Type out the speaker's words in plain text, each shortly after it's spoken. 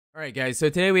Alright guys, so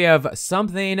today we have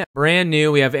something brand new.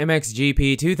 We have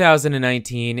MXGP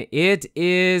 2019.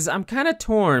 I'm kind of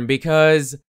torn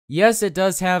because, yes, it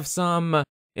does have some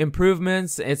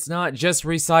improvements. It's not just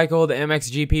recycled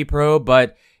MXGP Pro,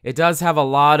 but it does have a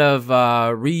lot of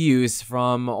reuse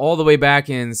from all the way back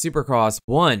in Supercross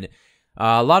 1.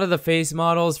 A lot of the face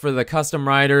models for the custom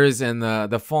riders and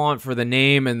the font for the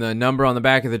name and the number on the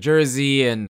back of the jersey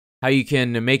and how you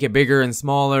can make it bigger and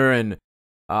smaller, and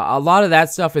a lot of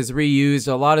that stuff is reused.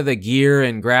 A lot of the gear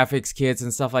and graphics kits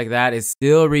and stuff like that is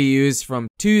still reused from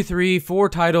 2, 3, 4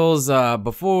 titles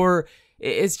before.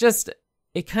 It's just,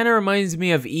 it kind of reminds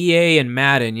me of EA and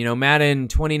Madden. You know, Madden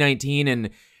 2019 and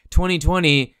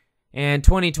 2020 and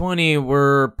 2020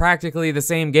 were practically the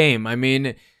same game. I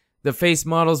mean, the face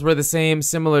models were the same,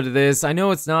 similar to this. I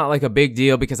know it's not like a big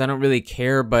deal because I don't really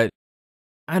care, but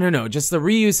I don't know, just the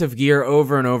reuse of gear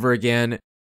over and over again,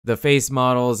 the face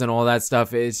models and all that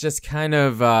stuff, it's just kind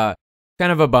of a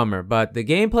bummer. But the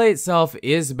gameplay itself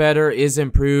is better, is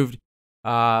improved.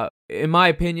 In my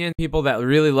opinion, people that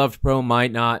really loved Pro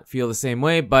might not feel the same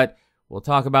way, but we'll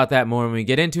talk about that more when we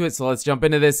get into it. So let's jump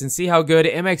into this and see how good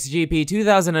MXGP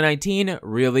 2019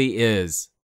 really is.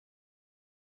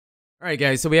 Alright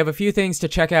guys, so we have a few things to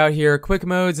check out here. Quick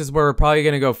modes is where we're probably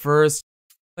going to go first.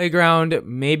 Playground,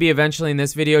 maybe eventually in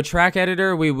this video. Track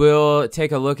editor, we will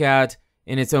take a look at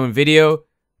in its own video.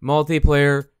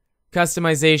 Multiplayer,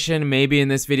 customization, maybe in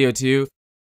this video too.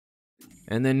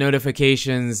 And then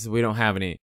notifications, we don't have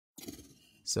any.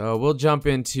 So we'll jump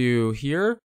into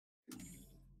here.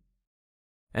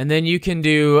 And then you can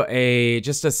do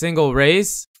just a single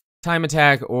race, time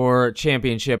attack, or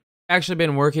championship. I've actually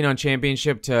been working on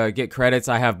championship to get credits.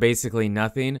 I have basically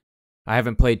nothing. I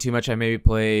haven't played too much. I maybe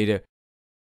played,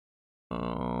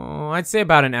 I'd say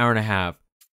about an hour and a half.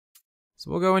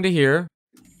 So we'll go into here.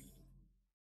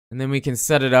 And then we can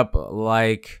set it up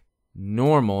like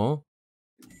normal.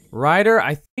 Rider,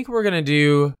 I think we're going to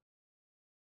do...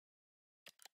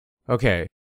 Okay.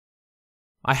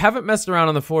 I haven't messed around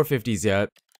on the 450s yet.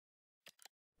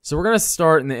 So we're going to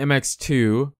start in the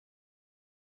MX2.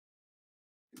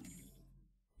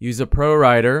 Use a pro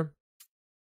rider.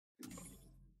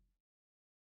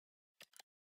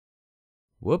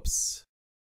 Whoops.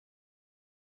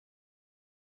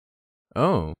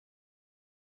 Oh.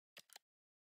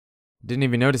 Didn't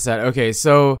even notice that. Okay,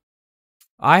 so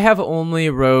I have only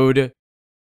rode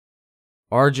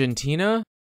Argentina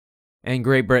and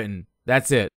Great Britain.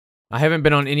 That's it. I haven't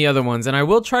been on any other ones, and I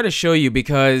will try to show you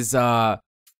because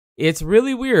it's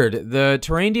really weird. The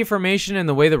terrain deformation and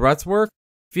the way the ruts work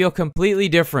feel completely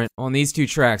different on these two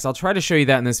tracks. I'll try to show you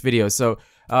that in this video. So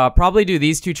probably do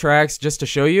these two tracks just to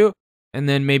show you, and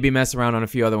then maybe mess around on a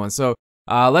few other ones. So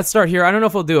let's start here. I don't know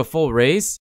if we'll do a full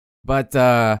race, but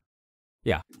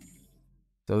yeah.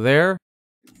 So there,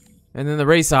 and then the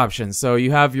race options. So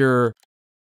you have your,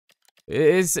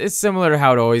 it's similar to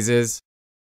how it always is.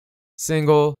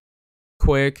 Single,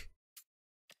 quick,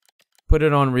 put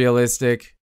it on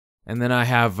realistic, and then I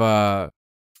have,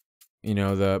 you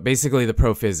know, basically the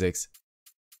pro physics.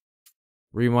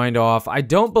 Rewind off. I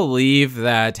don't believe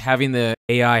that having the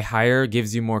AI higher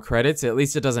gives you more credits. At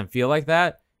least it doesn't feel like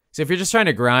that. So if you're just trying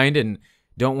to grind and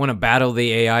don't want to battle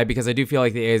the AI, because I do feel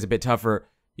like the AI is a bit tougher,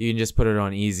 you can just put it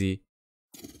on easy.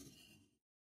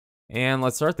 And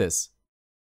let's start this.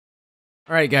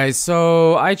 Alright guys,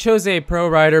 so I chose a pro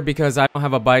rider because I don't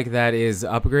have a bike that is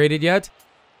upgraded yet.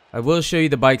 I will show you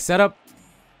the bike setup.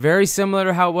 Very similar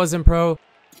to how it was in pro.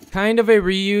 Kind of a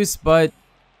reuse, but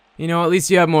you know, at least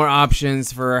you have more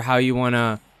options for how you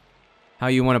wanna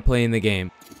play in the game.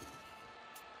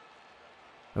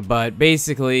 But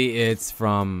basically it's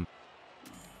from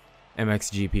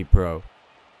MXGP Pro.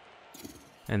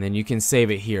 And then you can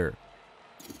save it here.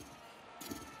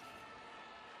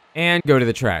 And go to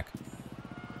the track.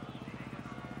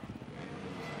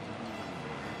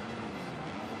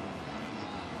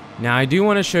 Now I do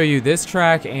want to show you this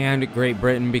track and Great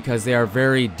Britain because they are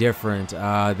very different.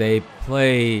 They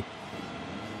play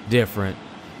different.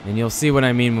 And you'll see what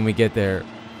I mean when we get there.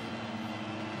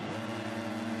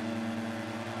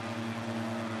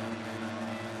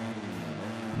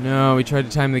 No, we tried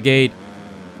to time the gate.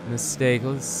 Mistake.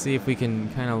 Let's see if we can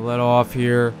kind of let off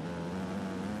here.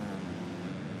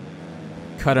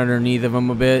 Cut underneath of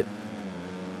them a bit.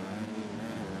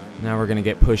 Now we're going to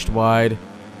get pushed wide.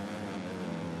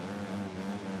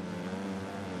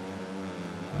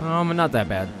 Not that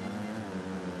bad.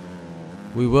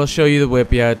 We will show you the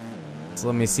whip yet. So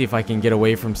let me see if I can get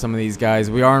away from some of these guys.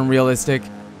 We are unrealistic.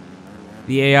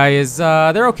 The AI is,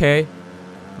 they're okay.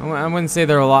 I wouldn't say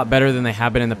they're a lot better than they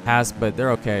have been in the past, but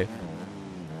they're okay.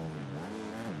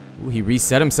 Ooh, he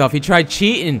reset himself. He tried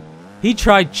cheating. He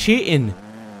tried cheating.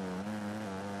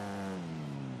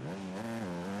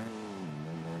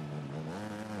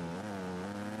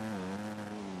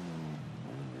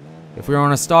 If we were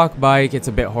on a stock bike, it's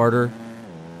a bit harder.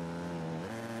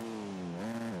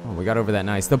 Oh, we got over that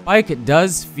nice. The bike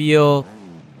does feel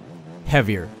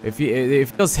heavier. It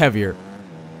feels heavier.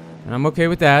 And I'm okay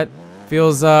with that.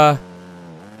 Feels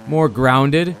more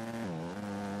grounded.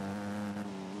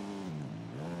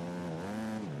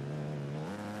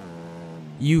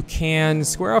 You can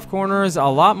square off corners a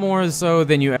lot more so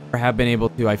than you ever have been able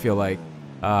to, I feel like.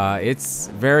 It's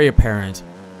very apparent.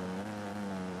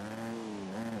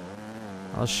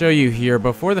 I'll show you here.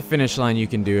 Before the finish line, you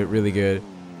can do it really good.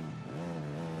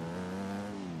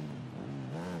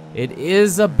 It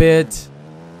is a bit,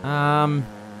 well,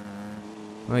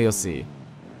 you'll see.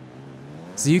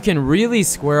 So you can really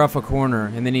square off a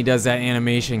corner, and then he does that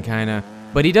animation kind of,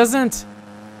 but he doesn't.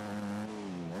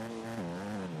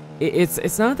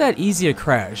 It's not that easy to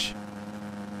crash,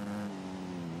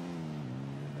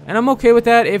 and I'm okay with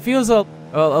that. It feels a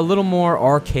little more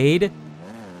arcade.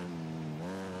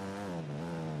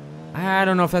 I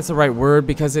don't know if that's the right word,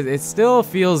 because it still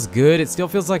feels good. It still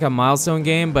feels like a milestone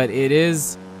game, but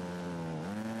it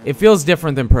feels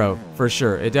different than Pro, for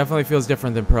sure. It definitely feels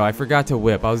different than Pro. I forgot to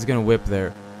whip. I was going to whip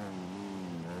there.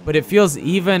 But it feels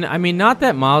even... I mean, not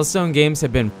that milestone games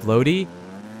have been floaty,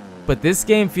 but this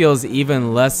game feels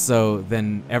even less so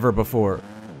than ever before.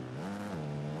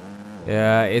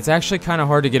 Yeah, it's actually kind of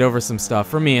hard to get over some stuff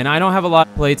for me, and I don't have a lot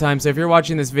of playtime, so if you're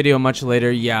watching this video much later,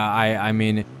 yeah, I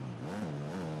mean...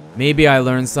 Maybe I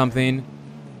learned something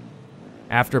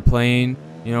after playing,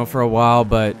 you know, for a while,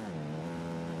 but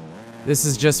this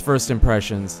is just first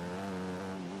impressions.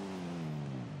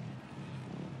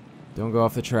 Don't go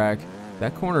off the track.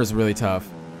 That corner is really tough.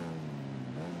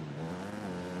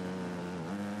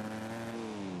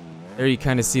 There you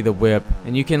kind of see the whip,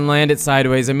 and you can land it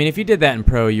sideways. I mean, if you did that in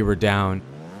Pro, you were down.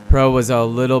 Pro was a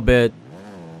little bit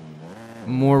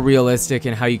more realistic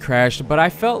in how you crashed, but I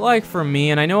felt like for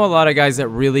me, and I know a lot of guys that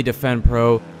really defend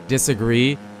Pro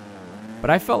disagree,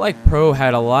 but I felt like Pro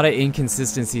had a lot of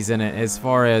inconsistencies in it as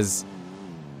far as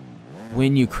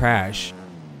when you crash.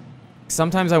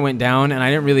 Sometimes I went down and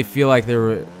I didn't really feel like there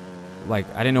were, like,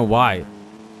 I didn't know why.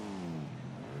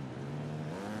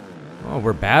 Oh,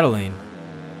 we're battling.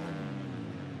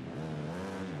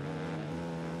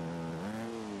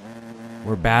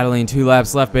 We're battling, 2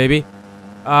 laps left, baby.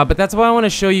 But that's why I want to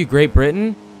show you Great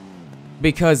Britain,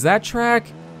 because that track,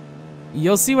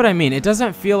 you'll see what I mean. It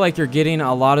doesn't feel like you're getting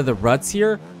a lot of the ruts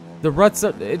here. The ruts,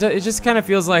 it just kind of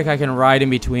feels like I can ride in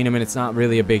between them and it's not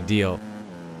really a big deal.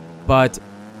 But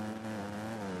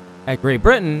at Great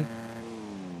Britain,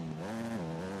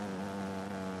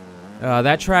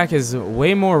 that track is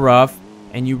way more rough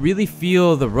and you really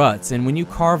feel the ruts. And when you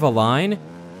carve a line,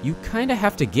 you kind of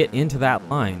have to get into that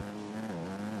line.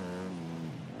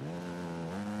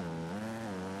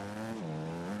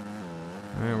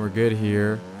 Alright, we're good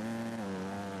here.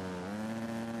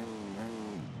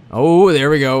 Oh, there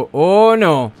we go. Oh,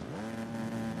 no.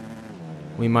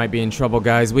 We might be in trouble,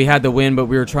 guys. We had the win, but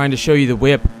we were trying to show you the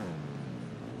whip.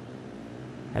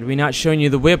 Had we not shown you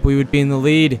the whip, we would be in the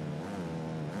lead.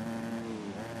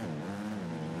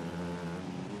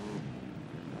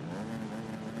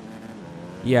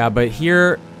 Yeah, but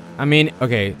here, I mean,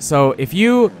 okay, so if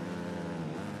you...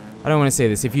 I don't want to say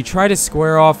this. If you try to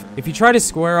square off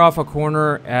a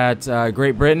corner at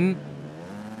Great Britain,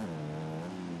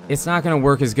 it's not going to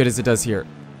work as good as it does here.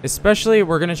 Especially,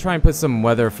 we're going to try and put some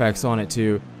weather effects on it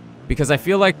too, because I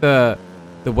feel like the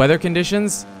weather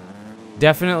conditions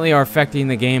definitely are affecting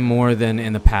the game more than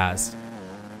in the past.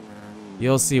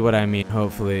 You'll see what I mean,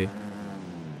 hopefully.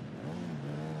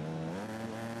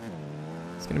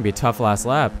 It's going to be a tough last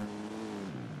lap.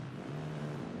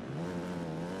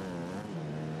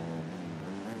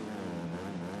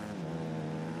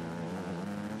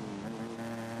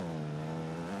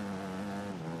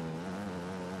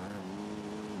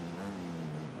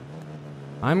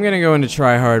 I'm gonna go into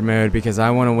try hard mode because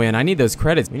I want to win. I need those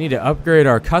credits. We need to upgrade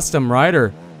our custom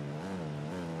rider.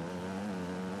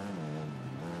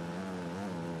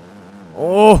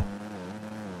 Oh!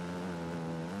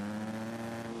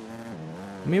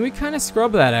 I mean, we kind of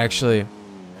scrub that actually.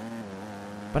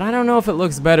 But I don't know if it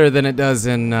looks better than it does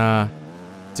in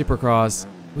Supercross.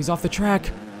 He's off the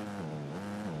track.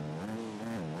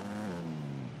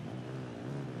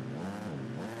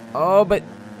 Oh, but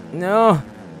no.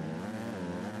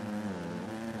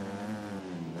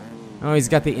 Oh, he's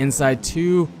got the inside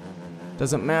too.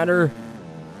 Doesn't matter.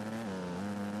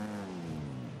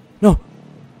 No.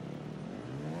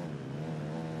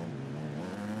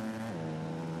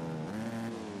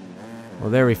 Well,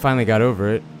 there, we finally got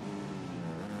over it.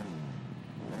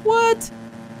 What?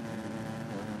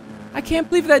 I can't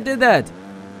believe that did that.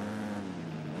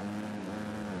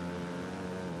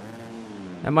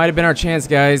 That might have been our chance,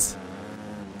 guys.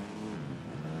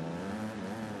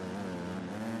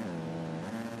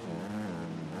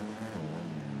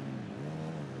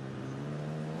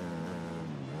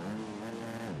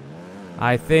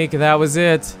 I think that was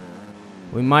it.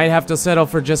 We might have to settle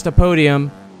for just a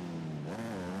podium.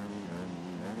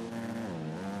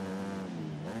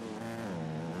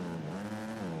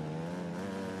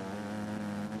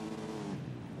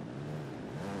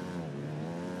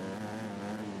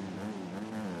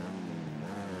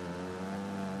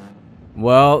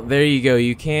 Well, there you go.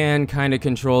 You can kind of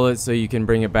control it so you can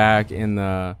bring it back in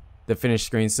the finish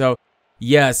screen. So,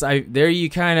 yes, there you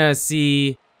kind of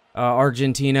see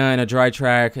Argentina and a dry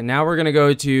track. And now we're going to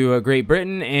go to Great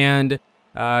Britain and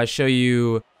show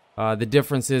you the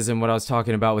differences in what I was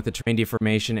talking about with the terrain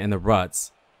deformation and the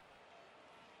ruts.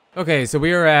 Okay, so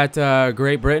we are at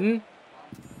Great Britain.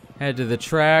 Head to the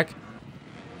track.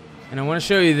 And I want to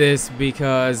show you this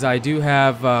because I do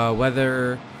have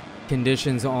weather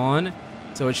conditions on.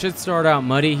 So it should start out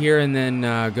muddy here and then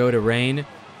go to rain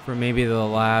for maybe the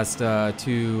last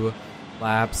 2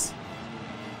 laps.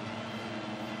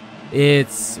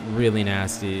 It's really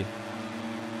nasty.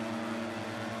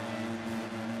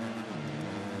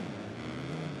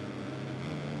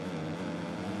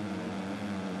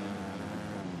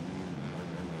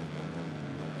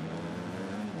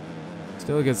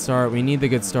 Still a good start. We need the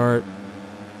good start.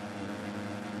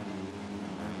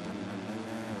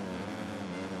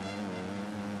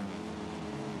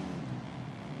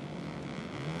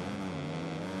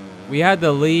 We had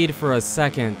the lead for a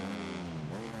second.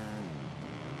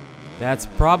 That's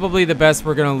probably the best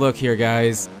we're gonna look here,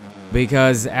 guys,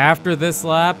 because after this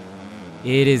lap,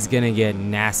 it is gonna get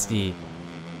nasty.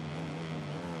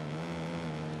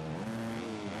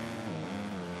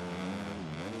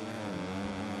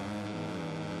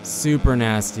 Super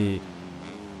nasty.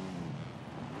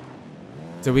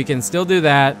 So we can still do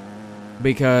that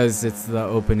because it's the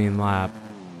opening lap.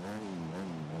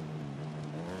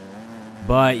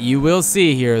 But you will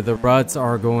see here, the ruts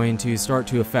are going to start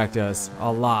to affect us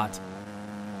a lot.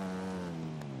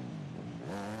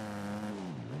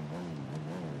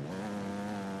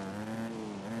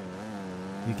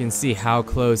 You can see how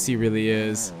close he really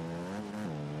is.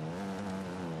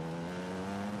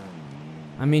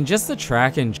 I mean, just the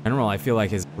track in general, I feel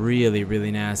like is really,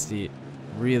 really nasty.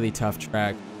 Really tough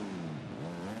track.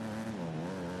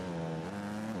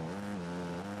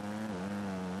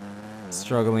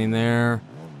 Struggling there.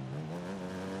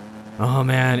 Oh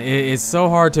man, it's so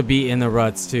hard to be in the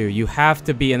ruts too. You have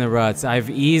to be in the ruts. I've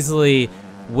easily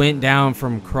went down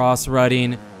from cross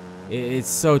rutting. It's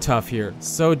so tough here.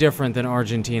 So different than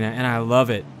Argentina, and I love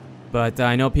it. But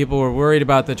I know people were worried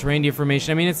about the terrain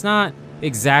deformation. I mean, it's not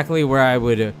exactly where I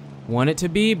would want it to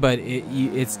be, but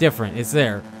it's different. It's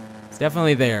there. It's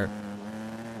definitely there.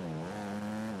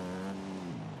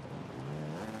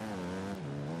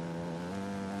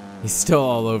 He's still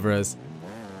all over us.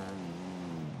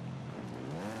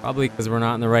 Probably because we're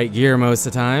not in the right gear most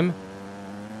of the time.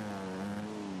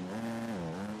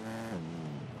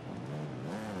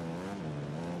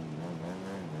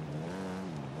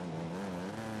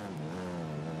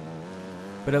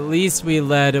 But at least we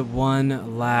led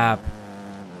 1 lap.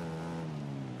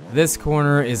 This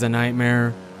corner is a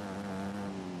nightmare.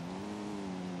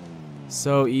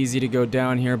 So easy to go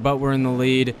down here, but we're in the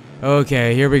lead.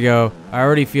 Okay, here we go. I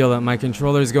already feel it. My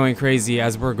controller's going crazy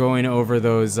as we're going over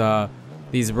those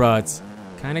these ruts.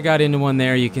 Kind of got into one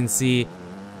there. You can see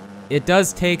it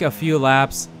does take a few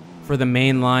laps for the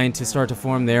main line to start to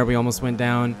form there. We almost went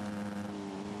down.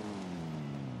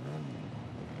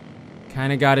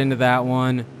 Kind of got into that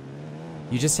one.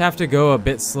 You just have to go a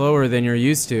bit slower than you're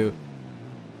used to.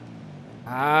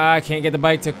 I can't get the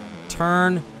bike to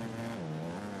turn.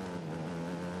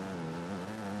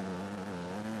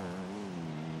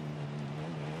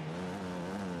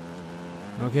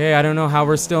 Okay, I don't know how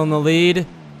we're still in the lead.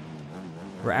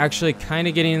 We're actually kind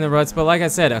of getting in the ruts, but like I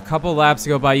said, a couple laps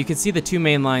go by. You can see the 2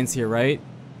 main lines here, right?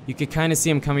 You could kind of see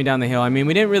them coming down the hill. I mean,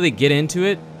 we didn't really get into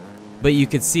it, but you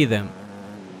could see them.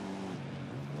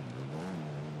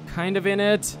 Kind of in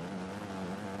it.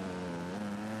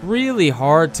 Really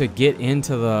hard to get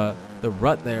into the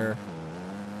rut there.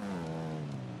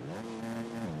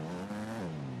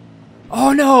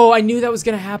 Oh no, I knew that was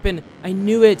gonna happen. I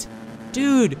knew it.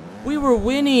 Dude, we were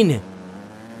winning.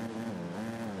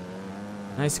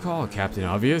 Nice call, Captain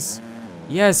Obvious.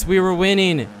 Yes, we were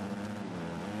winning.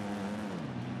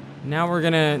 Now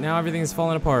everything's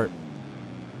falling apart.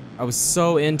 I was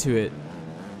so into it.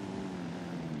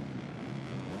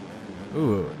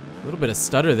 Ooh, a little bit of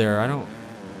stutter there.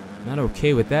 Not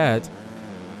okay with that.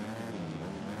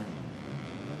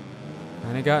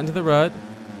 And I got into the rut.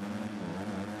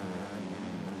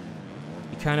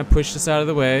 He kind of pushed us out of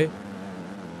the way.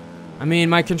 I mean,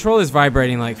 my control is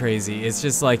vibrating like crazy. It's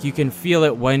just like you can feel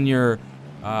it when you're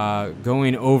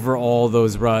going over all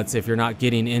those ruts. If you're not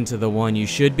getting into the one you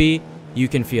should be, you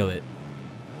can feel it.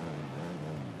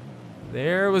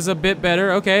 There was a bit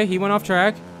better. Okay, he went off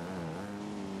track.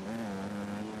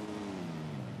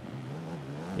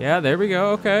 Yeah, there we go.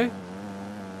 Okay.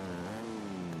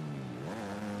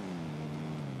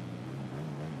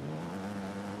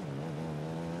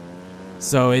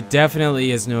 So it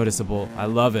definitely is noticeable. I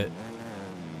love it.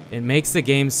 It makes the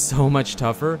game so much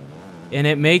tougher. And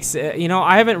it makes, you know,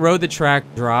 I haven't rode the track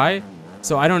dry,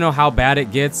 so I don't know how bad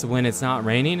it gets when it's not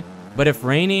raining. But if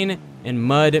raining and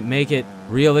mud make it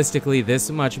realistically this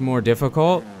much more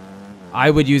difficult,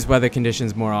 I would use weather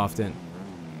conditions more often.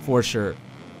 For sure.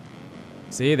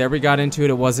 See, there we got into it.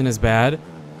 It wasn't as bad.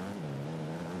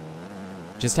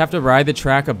 Just have to ride the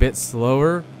track a bit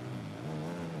slower.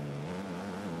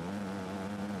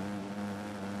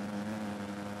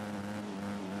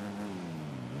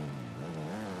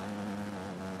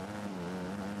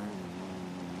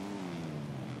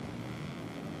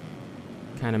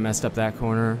 Kind of messed up that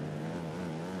corner.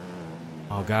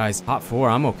 Oh, guys, top 4.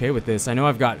 I'm okay with this. I know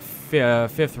I've got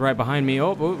 5th right behind me.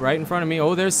 Oh, right in front of me.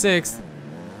 Oh, there's 6th.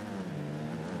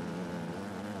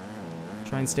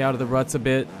 Try and stay out of the ruts a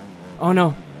bit. Oh,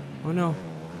 no. Oh, no.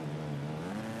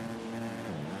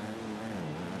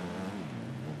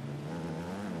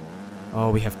 Oh,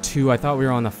 we have 2. I thought we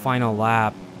were on the final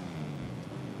lap.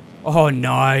 Oh,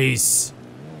 nice.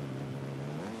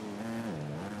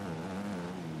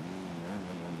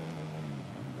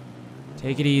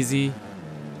 Take it easy.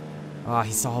 Ah,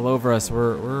 he's all over us.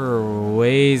 We're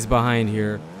ways behind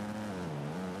here.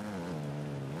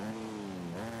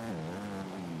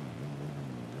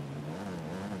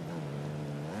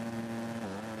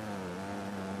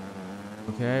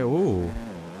 Okay, ooh.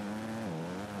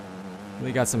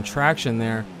 We got some traction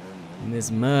there in this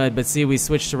mud, but see, we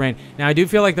switched to rain. Now, I do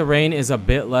feel like the rain is a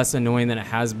bit less annoying than it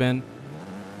has been.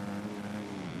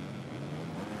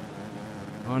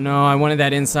 Oh no, I wanted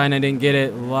that inside and I didn't get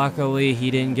it. Luckily,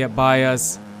 he didn't get by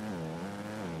us.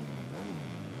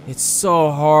 It's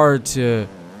so hard to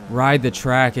ride the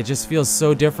track. It just feels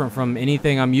so different from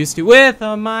anything I'm used to with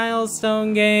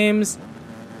Milestone Games.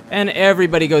 And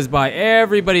everybody goes by.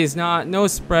 Everybody's no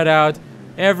spread out.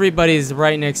 Everybody's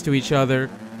right next to each other.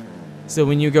 So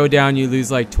when you go down, you lose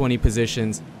like 20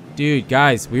 positions. Dude,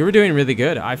 guys, we were doing really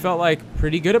good. I felt like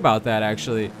pretty good about that,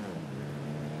 actually.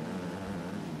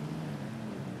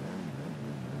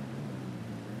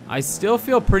 I still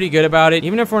feel pretty good about it.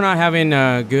 Even if we're not having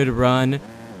a good run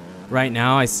right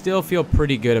now, I still feel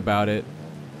pretty good about it.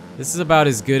 This is about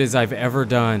as good as I've ever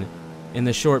done in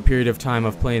the short period of time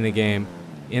of playing the game.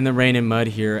 In the rain and mud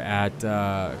here at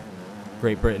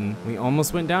Great Britain. We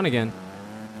almost went down again.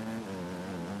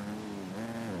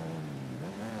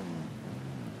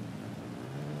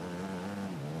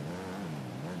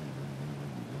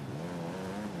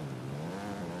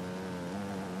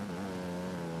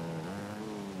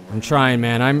 I'm trying,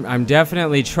 man. I'm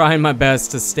definitely trying my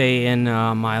best to stay in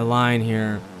my line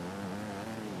here.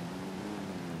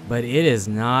 But it is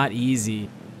not easy.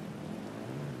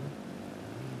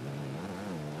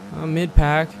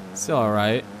 Mid-pack, still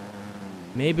alright.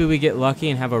 Maybe we get lucky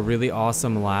and have a really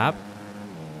awesome lap.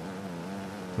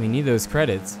 We need those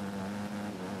credits.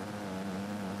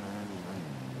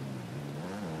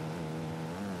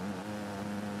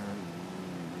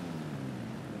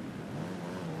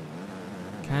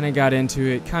 Kind of got into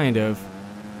it, kind of.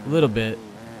 A little bit.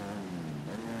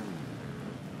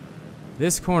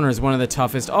 This corner is one of the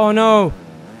toughest. Oh no!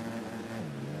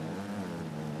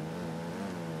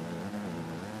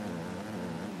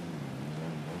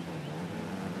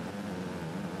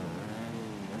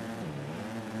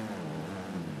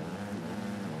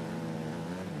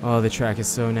 Oh, the track is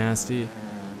so nasty.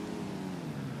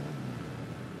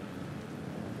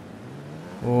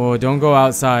 Oh, don't go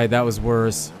outside. That was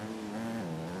worse.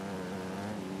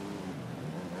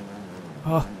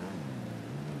 Oh.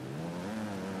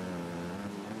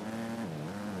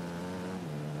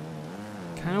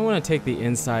 Kind of want to take the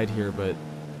inside here, but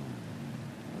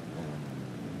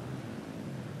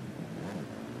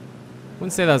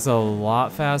wouldn't say that's a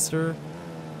lot faster.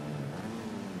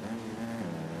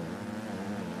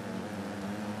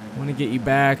 I want to get you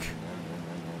back.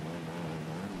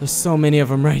 There's so many of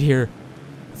them right here.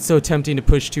 It's so tempting to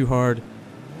push too hard.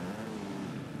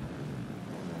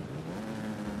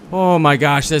 Oh my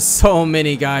gosh, there's so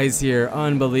many guys here.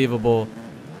 Unbelievable.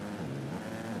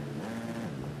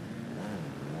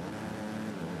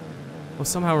 Oh,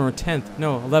 somehow we're 10th.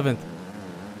 No, 11th.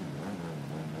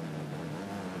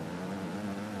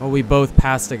 Oh, we both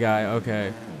passed a guy.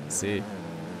 Okay. Let's see.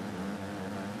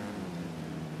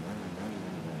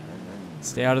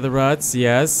 Stay out of the ruts.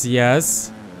 Yes,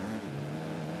 yes.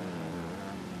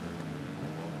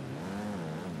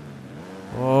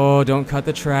 Oh, don't cut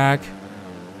the track.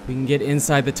 We can get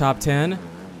inside the top 10.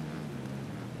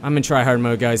 I'm in try hard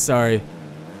mode, guys. Sorry.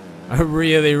 I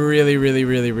really, really, really,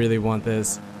 really, really want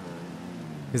this.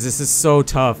 Because this is so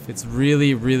tough. It's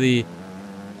really, really...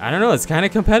 I don't know. It's kind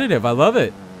of competitive. I love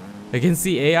it. Against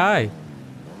the AI.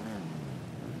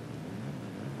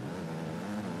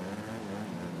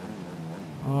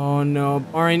 Oh no,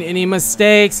 barring any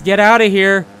mistakes, get out of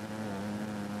here.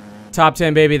 Top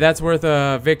 10, baby. That's worth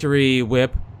a victory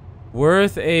whip.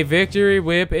 Worth a victory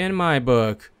whip in my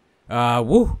book.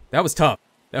 Woo, that was tough.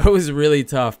 That was really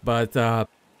tough, but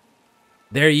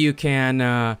there you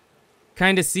can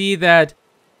kind of see that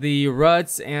the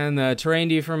ruts and the terrain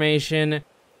deformation,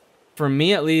 for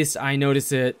me at least, I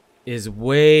notice it is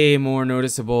way more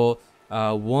noticeable.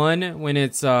 One, when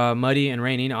it's muddy and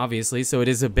raining, obviously, so it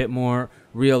is a bit more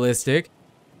realistic.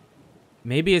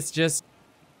 Maybe it's just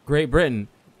Great Britain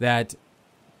that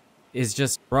is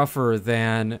just rougher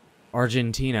than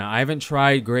Argentina. I haven't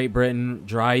tried Great Britain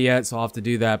dry yet, so I'll have to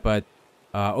do that, but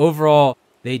overall,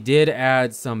 they did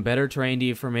add some better terrain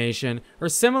deformation, or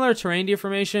similar terrain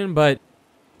deformation, but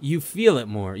you feel it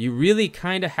more. You really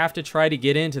kind of have to try to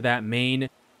get into that main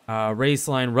race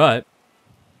line rut,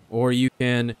 or you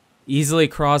can easily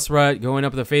cross rut going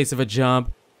up the face of a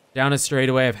jump down a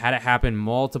straightaway. I've had it happen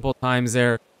multiple times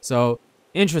there, so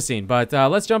interesting. But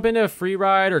let's jump into a free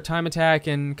ride or time attack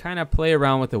and kind of play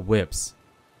around with the whips.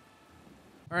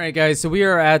 All right, guys, so we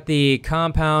are at the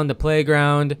compound, the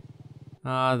playground.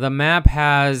 The map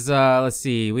has let's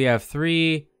see, we have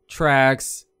 3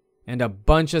 tracks and a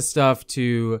bunch of stuff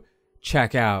to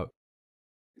check out.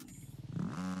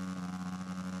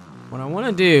 What I want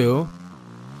to do,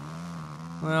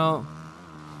 well,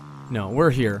 no, we're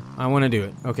here. I want to do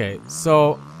it. Okay,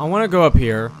 so I want to go up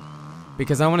here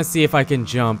because I want to see if I can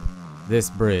jump this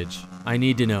bridge. I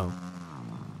need to know.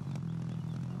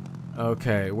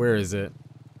 Okay, where is it?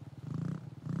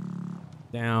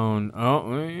 Down. Oh,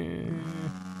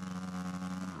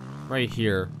 right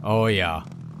here. Oh, yeah.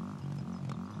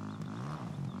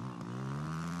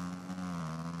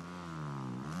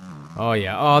 Oh,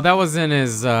 yeah. Oh, that wasn't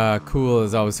as cool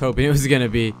as I was hoping it was going to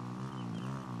be.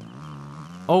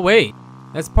 Oh, wait.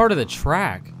 That's part of the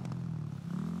track.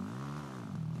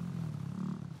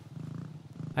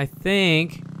 I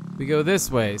think we go this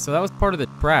way. So that was part of the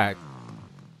track.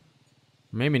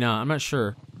 Maybe not. I'm not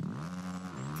sure.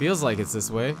 Feels like it's this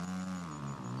way.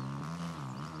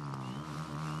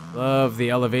 Love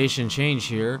the elevation change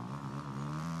here.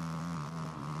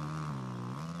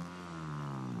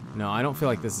 No, I don't feel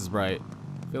like this is right.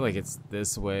 I feel like it's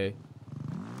this way.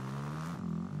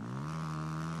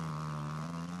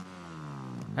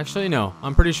 Actually, no.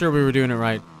 I'm pretty sure we were doing it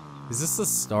right. Is this the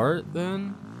start,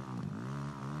 then?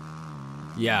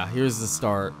 Yeah, here's the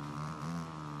start.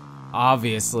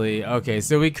 Obviously. Okay,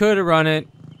 so we could run it.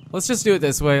 Let's just do it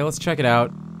this way. Let's check it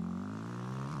out.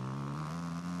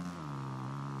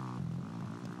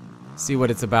 See what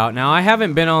it's about. Now, I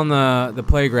haven't been on the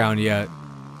playground yet,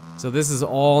 so this is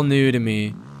all new to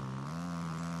me.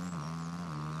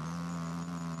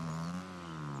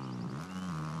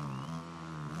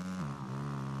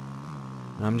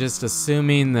 I'm just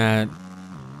assuming that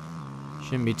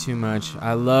shouldn't be too much.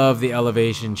 I love the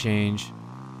elevation change.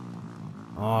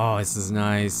 Oh, this is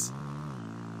nice.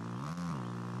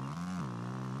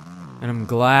 And I'm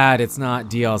glad it's not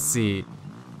DLC.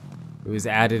 It was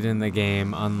added in the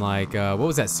game, unlike, what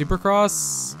was that,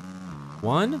 Supercross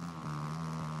 1?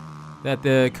 That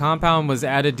the compound was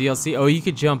added DLC. Oh, you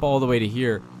could jump all the way to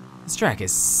here. This track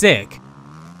is sick.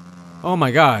 Oh my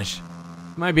gosh.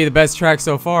 Might be the best track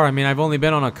so far. I mean, I've only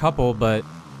been on a couple, but...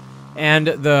 And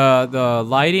the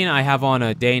lighting I have on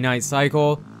a day-night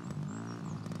cycle.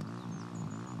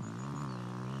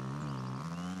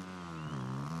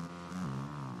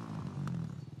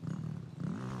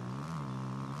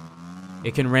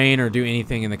 It can rain or do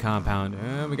anything in the compound.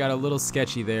 We got a little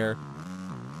sketchy there.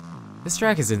 This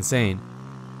track is insane.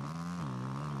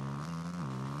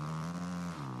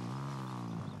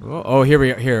 Oh, here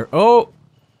we are. Here. Oh!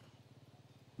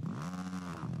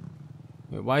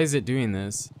 Wait, why is it doing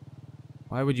this?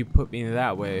 Why would you put me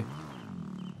that way?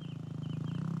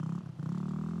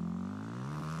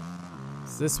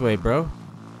 It's this way, bro.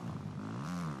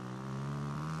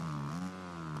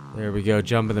 There we go,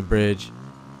 jumping the bridge.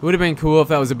 It would have been cool if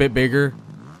that was a bit bigger,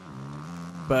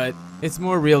 but it's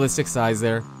more realistic size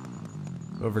there.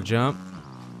 Over jump.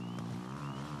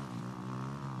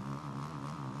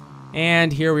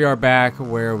 And here we are back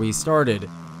where we started.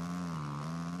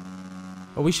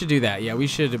 Oh, we should do that. Yeah, we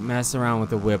should mess around with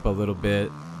the whip a little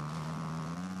bit.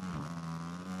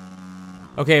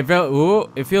 Okay,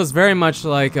 it feels very much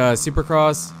like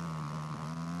Supercross.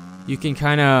 You can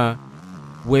kind of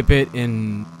whip it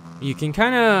and you can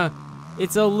kind of...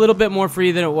 It's a little bit more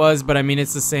free than it was, but I mean,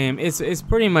 it's the same. It's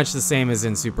pretty much the same as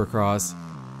in Supercross.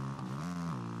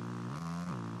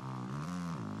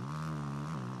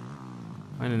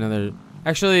 Find another...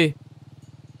 Actually,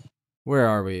 where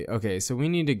are we? Okay, so we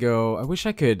need to go... I wish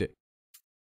I could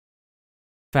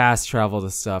fast travel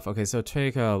the stuff. Okay, so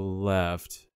take a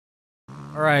left.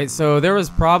 Alright, so there was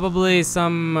probably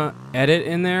some edit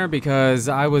in there because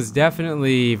I was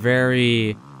definitely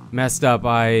very messed up.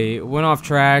 I went off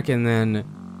track and then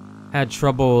had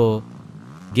trouble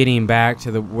getting back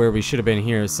to where we should have been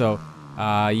here. So,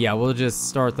 yeah, we'll just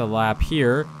start the lap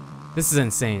here. This is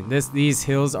insane. These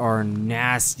hills are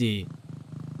nasty.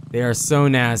 They are so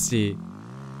nasty.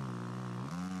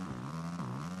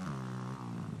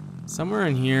 Somewhere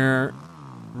in here,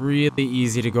 really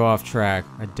easy to go off track.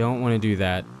 I don't want to do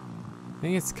that. I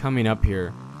think it's coming up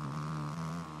here.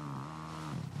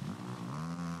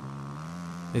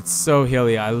 It's so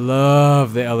hilly. I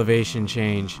love the elevation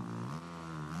change.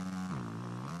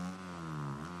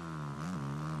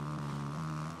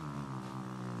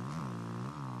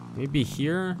 Maybe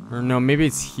here? Or no, maybe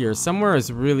it's here. Somewhere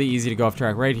is really easy to go off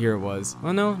track. Right here it was.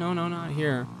 Oh, no, not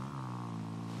here.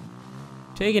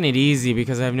 Taking it easy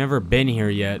because I've never been here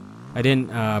yet. I didn't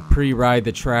pre-ride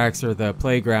the tracks or the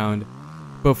playground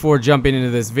before jumping into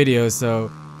this video, so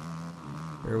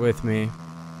bear with me.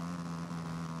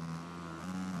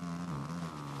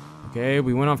 Okay,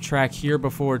 we went off track here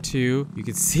before too. You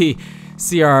can see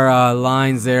our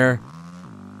lines there.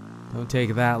 Don't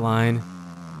take that line.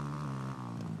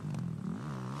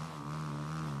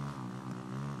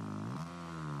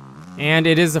 And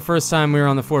it is the first time we were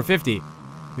on the 450.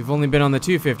 We've only been on the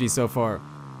 250 so far.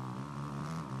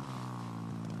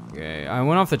 Okay, I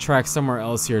went off the track somewhere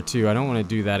else here too. I don't want to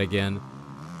do that again.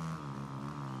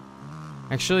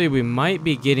 Actually, we might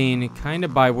be getting kind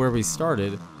of by where we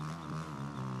started.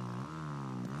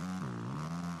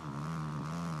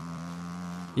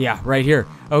 Yeah, right here.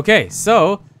 Okay,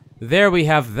 so there we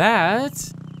have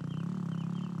that.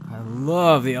 I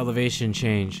love the elevation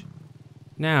change.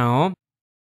 Now,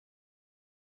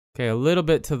 okay, a little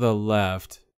bit to the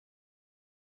left.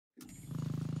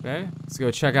 Okay, let's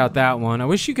go check out that one. I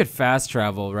wish you could fast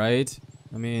travel, right?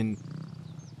 I mean,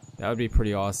 that would be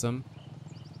pretty awesome.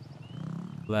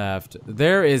 Left.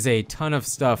 There is a ton of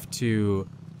stuff to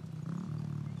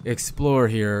explore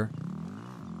here.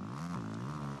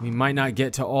 We might not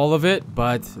get to all of it,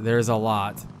 but there's a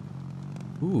lot.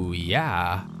 Ooh,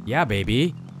 yeah. Yeah,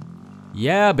 baby.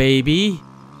 Yeah, baby.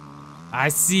 I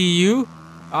see you.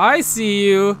 I see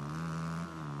you.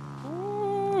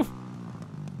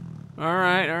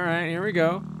 Alright, here we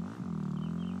go.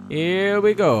 Here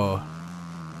we go.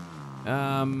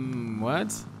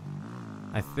 What?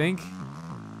 I think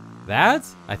that?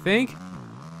 It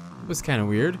was kind of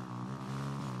weird.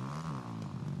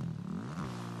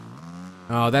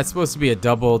 Oh, that's supposed to be a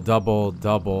double, double,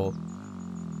 double.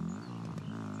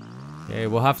 Okay,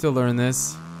 we'll have to learn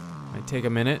this. Might take a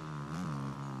minute.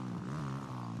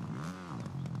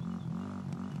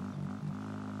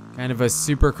 Kind of a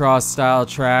Supercross style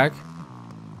track.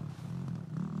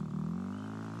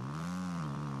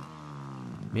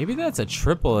 Maybe that's a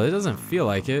triple. It doesn't feel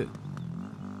like it.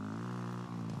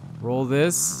 Roll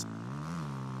this.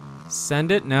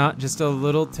 Send it. No, just a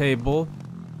little table.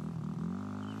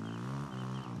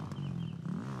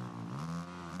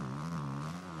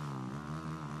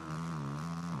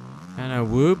 Kind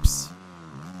of whoops.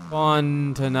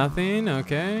 On to nothing.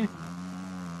 Okay.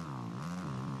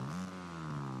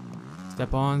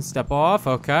 Step on, step off.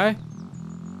 Okay.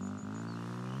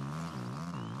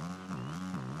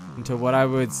 Into what I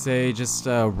would say just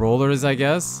rollers, I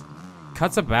guess.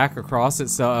 Cuts it back across it,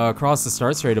 across the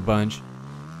start straight a bunch.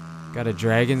 Got a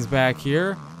dragon's back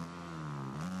here.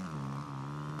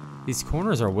 These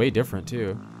corners are way different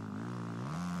too.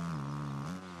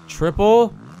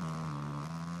 Triple.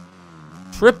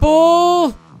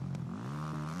 Triple.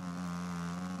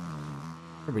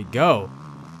 Here we go.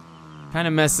 Kind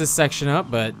of messed this section up,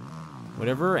 but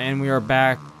whatever. And we are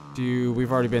back to,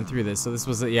 we've already been through this. So this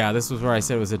was, yeah, this was where I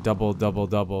said it was a double, double,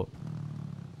 double.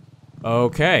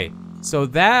 Okay. So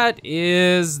that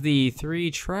is the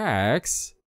 3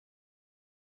 tracks.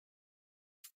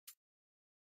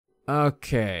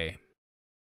 Okay.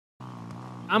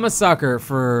 I'm a sucker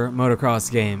for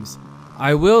motocross games.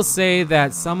 I will say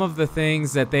that some of the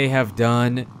things that they have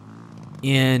done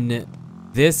in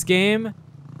this game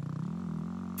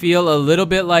feel a little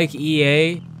bit like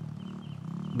EA,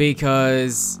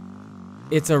 because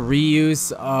it's a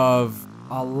reuse of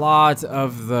a lot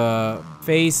of the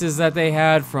faces that they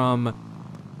had from...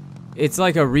 It's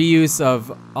like a reuse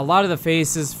of a lot of the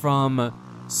faces from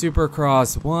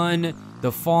Supercross 1.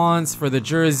 The fonts for the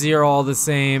jersey are all the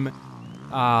same.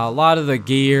 A lot of the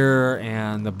gear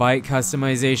and the bike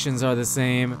customizations are the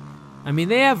same. I mean,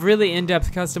 they have really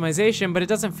in-depth customization, but it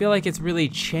doesn't feel like it's really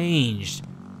changed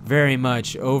very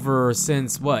much over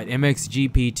since, what,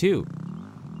 MXGP 2.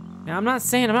 Now, I'm not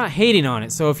hating on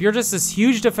it, so if you're just this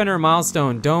huge defender of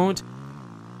Milestone, don't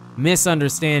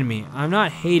misunderstand me. I'm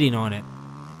not hating on it.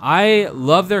 I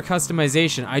love their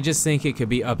customization. I just think it could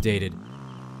be updated.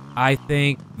 I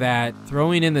think that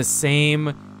throwing in the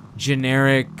same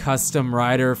generic custom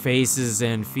rider faces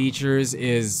and features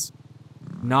is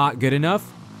not good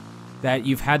enough. That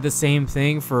you've had the same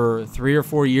thing for 3 or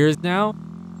 4 years now.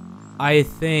 I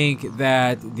think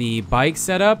that the bike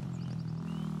setup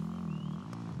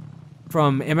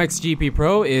from MXGP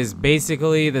Pro is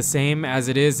basically the same as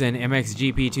it is in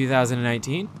MXGP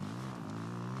 2019.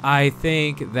 I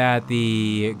think that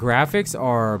the graphics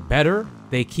are better.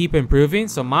 They keep improving.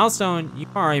 So Milestone, you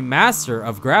are a master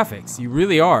of graphics. You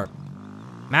really are.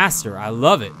 Master. I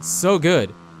love it. So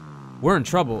good. We're in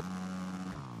trouble.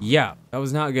 Yeah, that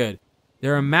was not good.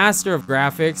 They're a master of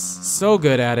graphics. So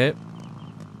good at it.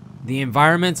 The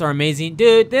environments are amazing.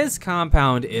 Dude, this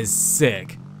compound is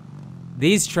sick.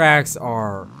 These tracks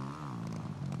are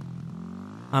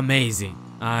amazing.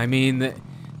 I mean,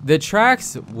 the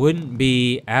tracks wouldn't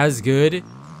be as good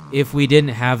if we didn't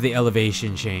have the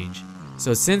elevation change.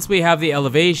 So since we have the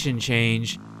elevation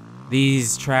change,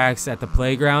 these tracks at the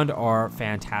playground are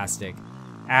fantastic.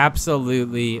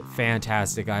 Absolutely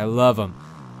fantastic. I love them.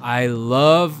 I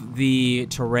love the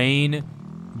terrain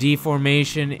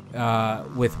deformation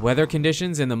with weather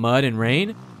conditions in the mud and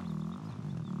rain.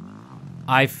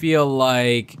 I feel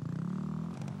like,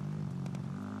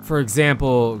 for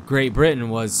example, Great Britain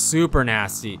was super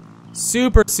nasty.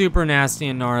 Super nasty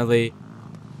and gnarly.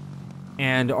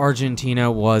 And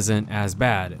Argentina wasn't as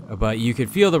bad. But you could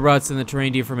feel the ruts and the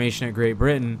terrain deformation at Great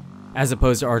Britain as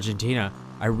opposed to Argentina.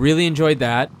 I really enjoyed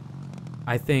that.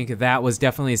 I think that was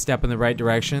definitely a step in the right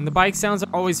direction. The bike sounds are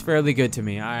always fairly good to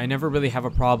me. I never really have a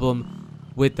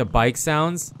problem with the bike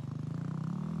sounds.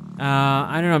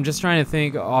 I don't know, I'm just trying to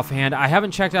think offhand. I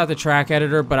haven't checked out the track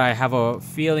editor, but I have a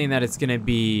feeling that it's going to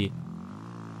be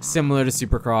similar to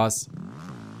Supercross.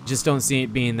 Just don't see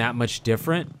it being that much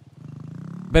different.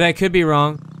 But I could be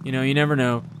wrong. You know, you never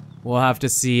know. We'll have to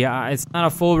see. It's not a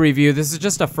full review. This is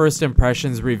just a first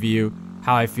impressions review,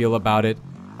 how I feel about it.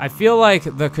 I feel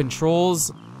like the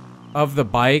controls of the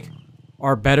bike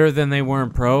are better than they were in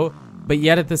Pro, but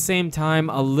yet at the same time,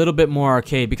 a little bit more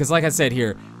arcade. Because like I said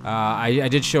here, I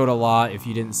did show it a lot if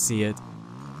you didn't see it.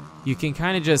 You can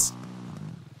kind of just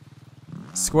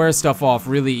square stuff off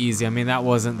really easy. I mean, that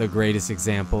wasn't the greatest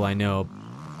example, I know.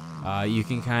 You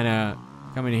can kind of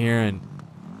come in here and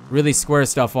really square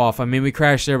stuff off. I mean, we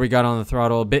crashed there, we got on the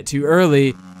throttle a bit too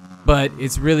early, but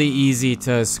it's really easy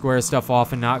to square stuff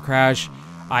off and not crash.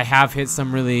 I have hit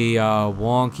some really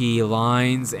wonky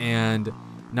lines and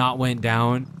not went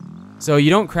down. So you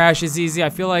don't crash as easy. I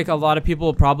feel like a lot of people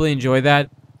will probably enjoy that,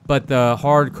 but the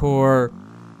hardcore...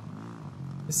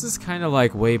 This is kind of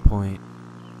like Waypoint.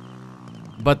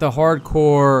 But the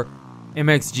hardcore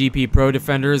MXGP Pro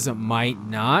defenders might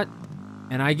not.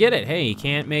 And I get it. Hey, you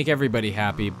can't make everybody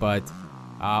happy, but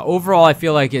overall I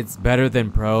feel like it's better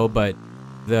than Pro, but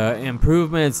the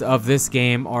improvements of this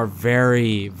game are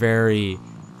very, very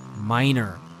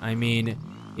minor. I mean,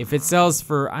 if it sells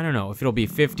for, I don't know if it'll be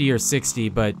 50 or 60,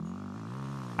 but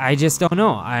I just don't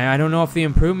know. I don't know if the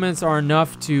improvements are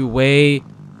enough to weigh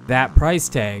that price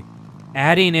tag.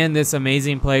 Adding in this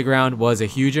amazing playground was a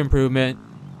huge improvement.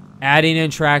 Adding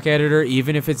in track editor,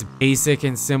 even if it's basic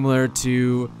and similar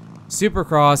to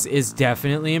Supercross, is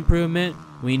definitely improvement.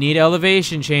 We need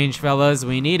elevation change, fellas.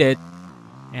 We need it.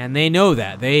 And they know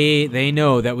that. They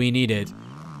know that we need it.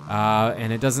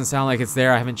 And it doesn't sound like it's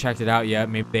there. I haven't checked it out yet.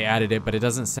 Maybe they added it, but it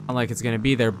doesn't sound like it's going to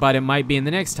be there. But it might be in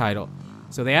the next title.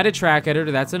 So they added track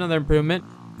editor. That's another improvement.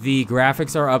 The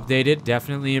graphics are updated.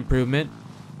 Definitely improvement.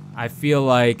 I feel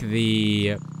like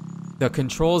the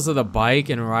controls of the bike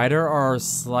and rider are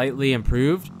slightly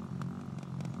improved.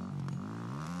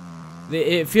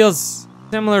 It feels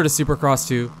similar to Supercross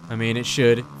 2. I mean, it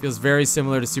should. It feels very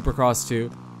similar to Supercross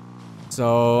 2.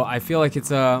 So I feel like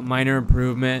it's a minor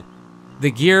improvement.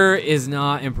 the gear is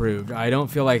not improved. I don't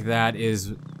feel like that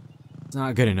is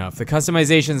not good enough. The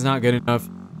customization is not good enough.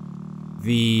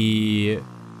 The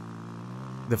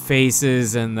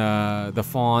faces and the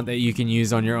font that you can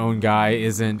use on your own guy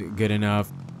isn't good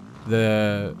enough.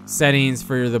 The settings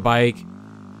for the bike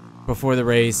before the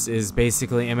race is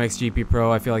basically MXGP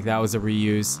Pro. I feel like that was a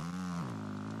reuse.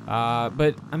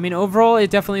 But I mean, overall, it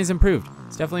definitely is improved.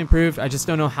 It's definitely improved. I just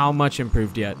don't know how much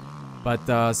improved yet.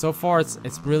 But so far,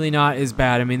 it's really not as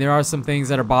bad. I mean, there are some things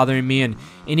that are bothering me, and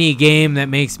any game that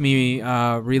makes me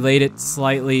relate it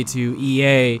slightly to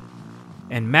EA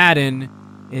and Madden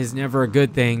is never a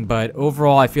good thing. But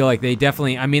overall, I feel like they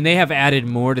definitely, I mean, they have added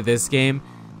more to this game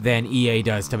than EA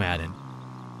does to Madden.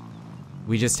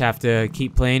 We just have to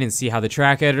keep playing and see how the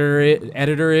track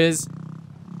editor is,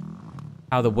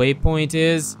 how the waypoint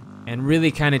is, and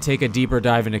really kind of take a deeper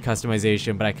dive into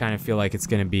customization. But I kind of feel like it's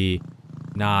going to be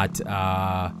not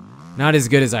as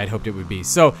good as I'd hoped it would be.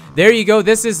 So there you go.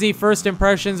 This is the first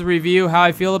impressions review, how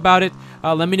I feel about it.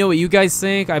 Let me know what you guys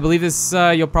think. I believe this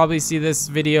you'll probably see this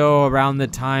video around the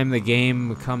time the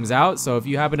game comes out. So if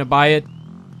you happen to buy it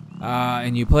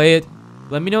and you play it,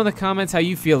 let me know in the comments how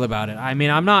you feel about it. I mean,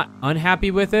 I'm not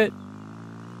unhappy with it,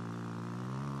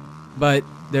 but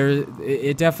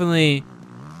it definitely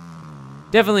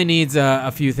needs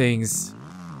a few things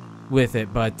with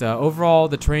it. But overall,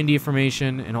 the terrain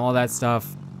deformation and all that stuff,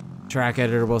 track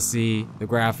editor, we'll see, the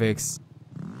graphics,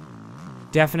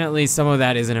 definitely some of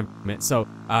that is an improvement. So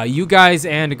you guys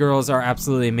and girls are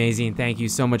absolutely amazing. Thank you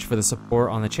so much for the support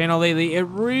on the channel lately. It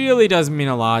really does mean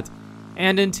a lot.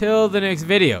 And until the next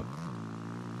video,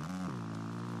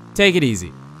 take it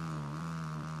easy.